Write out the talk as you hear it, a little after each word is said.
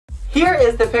Here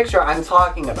is the picture I'm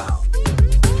talking about.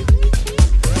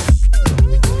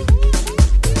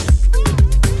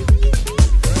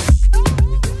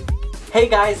 Hey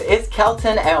guys, it's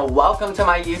Kelton and welcome to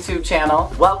my YouTube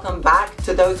channel. Welcome back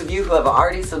to those of you who have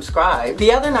already subscribed.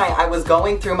 The other night I was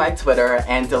going through my Twitter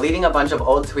and deleting a bunch of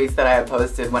old tweets that I had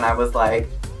posted when I was like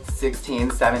 16,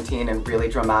 17 and really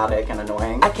dramatic and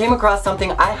annoying. I came across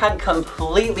something I had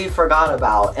completely forgot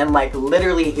about and like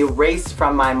literally erased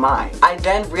from my mind. I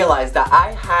then realized that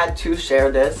I had to share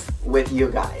this with you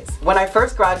guys. When I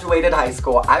first graduated high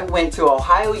school, I went to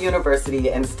Ohio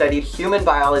University and studied human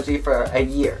biology for a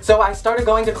year. So I started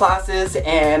going to classes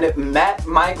and met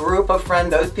my group of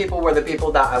friends. Those people were the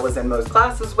people that I was in most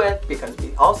classes with because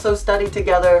we also studied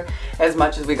together as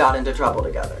much as we got into trouble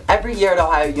together. Every year at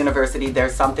Ohio University,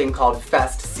 there's something called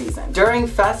Fest Season. During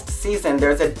Fest Season,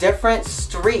 there's a different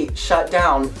street shut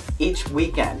down each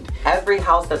weekend. Every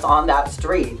house that's on that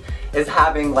street is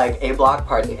having like a block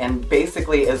party and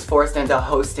basically is forced into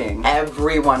hosting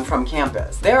everyone from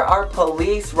campus. There are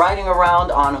police riding around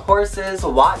on horses,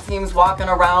 SWAT teams walking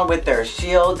around with their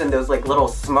shields and those like little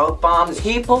smoke bombs.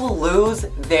 People lose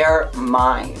their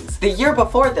minds. The year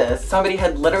before this, somebody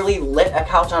had literally lit a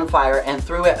couch on fire and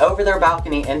threw it over their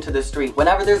balcony into the street.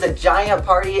 Whenever there's a giant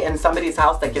party in somebody's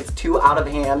house that gets too out of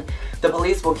hand, the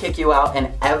police will kick you out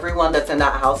and everyone that's in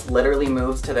that house literally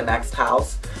moves to the next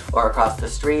house or across the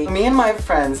street. Me and my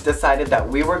friends decided that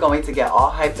we were going to get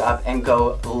all hyped up and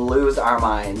go lose our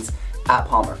minds at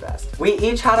Palmerfest. We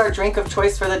each had our drink of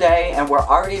choice for the day and we're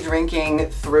already drinking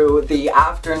through the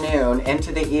afternoon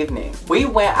into the evening. We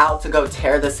went out to go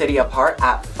tear the city apart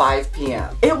at 5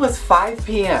 p.m. It was 5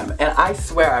 p.m. and I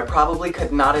swear I probably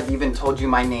could not have even told you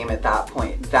my name at that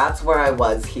point. That's where I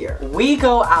was here. We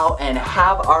go out and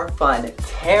have our fun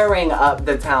tearing up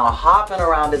the town, hopping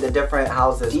around to the different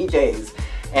houses, DJs,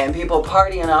 and people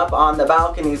partying up on the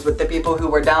balconies with the people who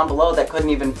were down below that couldn't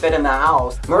even fit in the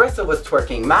house. Marissa was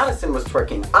twerking, Madison was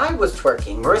twerking, I was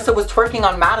twerking, Marissa was twerking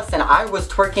on Madison, I was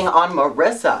twerking on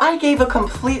Marissa. I gave a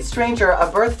complete stranger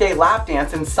a birthday lap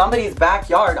dance in somebody's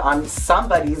backyard on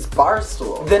somebody's bar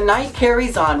stool. The night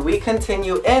carries on, we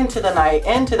continue into the night,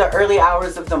 into the early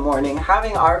hours of the morning,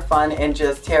 having our fun and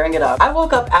just tearing it up. I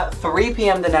woke up at 3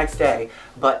 p.m. the next day,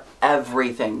 but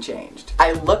everything changed.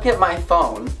 I look at my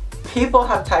phone. People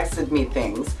have texted me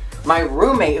things. My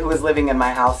roommate who was living in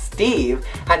my house, Steve,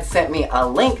 had sent me a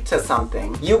link to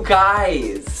something. You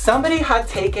guys, somebody had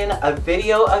taken a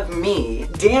video of me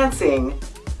dancing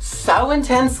so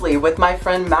intensely with my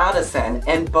friend Madison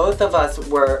and both of us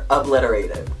were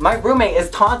obliterated. My roommate is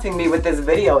taunting me with this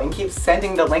video and keeps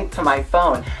sending the link to my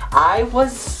phone. I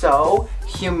was so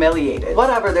humiliated.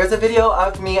 Whatever, there's a video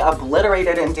of me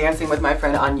obliterated and dancing with my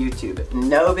friend on YouTube.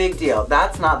 No big deal,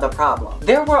 that's not the problem.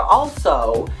 There were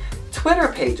also Twitter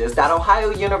pages that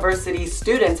Ohio University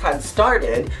students had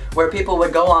started where people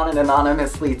would go on and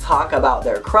anonymously talk about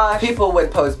their crush. People would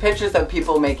post pictures of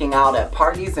people making out at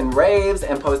parties and raves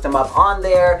and post them up on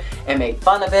there and make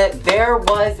fun of it. There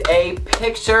was a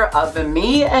picture of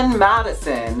me and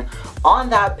Madison on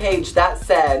that page that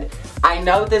said, "I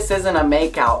know this isn't a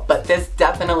makeout, but this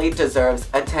definitely deserves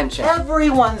attention."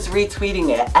 Everyone's retweeting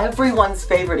it. Everyone's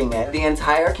favoriting it. The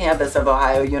entire campus of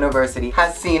Ohio University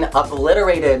has seen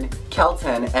obliterated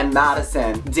Kelton and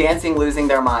Madison dancing, losing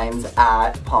their minds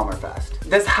at Palmerfest.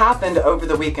 This happened over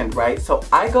the weekend, right? So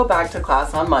I go back to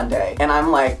class on Monday and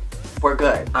I'm like, we're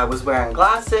good. I was wearing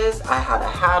glasses, I had a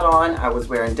hat on, I was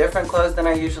wearing different clothes than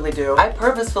I usually do. I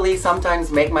purposefully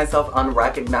sometimes make myself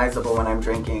unrecognizable when I'm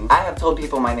drinking. I have told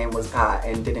people my name was Pat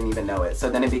and didn't even know it, so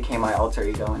then it became my alter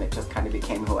ego and it just kind of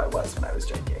became who I was when I was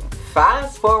drinking.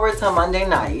 Fast forward to Monday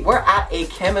night, we're at a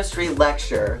chemistry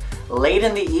lecture late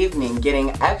in the evening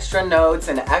getting extra notes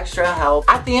and extra help.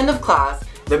 At the end of class,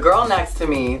 the girl next to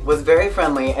me was very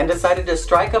friendly and decided to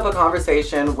strike up a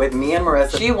conversation with me and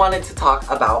Marissa. She wanted to talk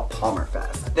about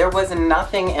Palmerfest. There was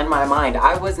nothing in my mind.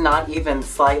 I was not even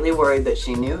slightly worried that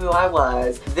she knew who I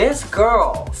was. This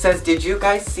girl says, "Did you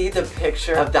guys see the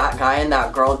picture of that guy and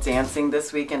that girl dancing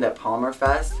this weekend at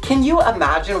Palmerfest?" Can you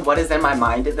imagine what is in my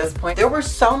mind at this point? There were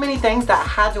so many things that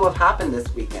had to have happened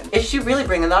this weekend. Is she really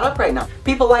bringing that up right now?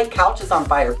 People light couches on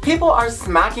fire. People are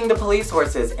smacking the police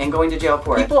horses and going to jail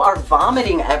for it. People are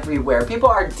vomiting everywhere. People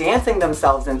are dancing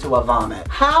themselves into a vomit.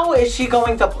 How is she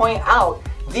going to point out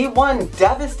the one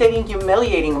devastating,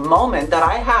 humiliating moment that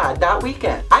I had that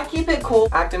weekend? I keep it cool,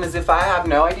 acting as if I have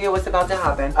no idea what's about to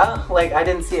happen. Oh, like I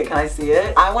didn't see it, can I see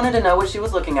it? I wanted to know what she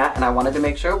was looking at and I wanted to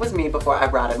make sure it was me before I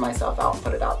ratted myself out and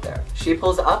put it out there. She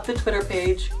pulls up the Twitter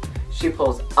page, she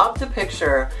pulls up the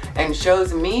picture and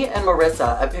shows me and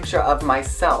Marissa a picture of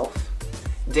myself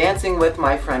dancing with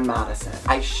my friend Madison.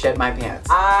 I shit my pants.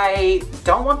 I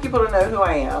don't want people to know who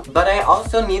I am, but I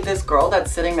also need this girl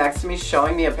that's sitting next to me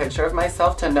showing me a picture of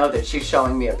myself to know that she's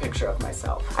showing me a picture of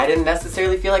myself. I didn't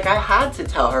necessarily feel like I had to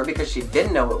tell her because she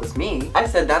didn't know it was me. I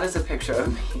said, that is a picture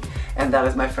of me, and that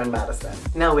is my friend Madison.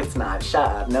 No, it's not. Shut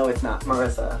up. No, it's not.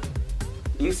 Marissa,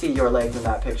 you see your legs in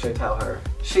that picture, tell her.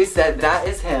 She said, that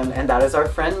is him, and that is our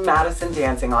friend Madison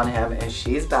dancing on him, and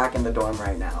she's back in the dorm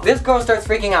right now. This girl starts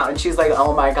freaking out, and she's like,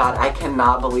 oh my god, I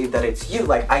cannot believe that it's you.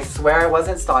 Like, I swear I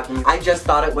wasn't stalking you. I just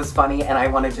thought it was funny, and I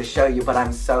wanted to show you, but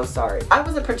I'm so sorry. I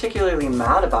wasn't particularly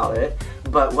mad about it,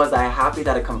 but was I happy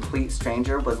that a complete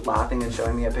stranger was laughing and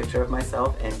showing me a picture of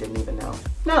myself and didn't even know?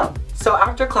 No. So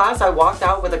after class, I walked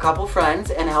out with a couple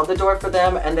friends and held the door for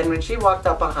them, and then when she walked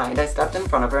up behind, I stepped in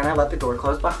front of her and I let the door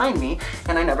close behind me,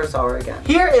 and I never saw her again.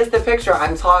 Here is the picture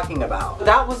I'm talking about.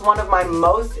 That was one of my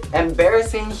most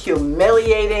embarrassing,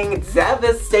 humiliating,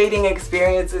 devastating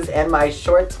experiences in my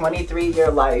short 23-year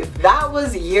life. That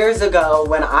was years ago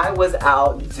when I was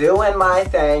out doing my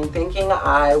thing, thinking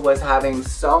I was having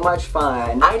so much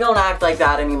fun. I don't act like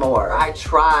that anymore. I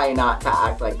try not to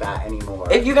act like that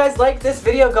anymore. If you guys like this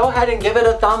video, go ahead and give it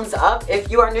a thumbs up. If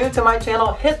you are new to my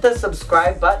channel, hit the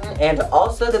subscribe button and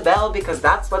also the bell, because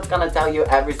that's what's gonna tell you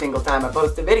every single time I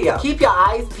post a video. Keep your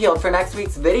eyes peeled for next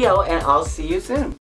week's video, and I'll see you soon.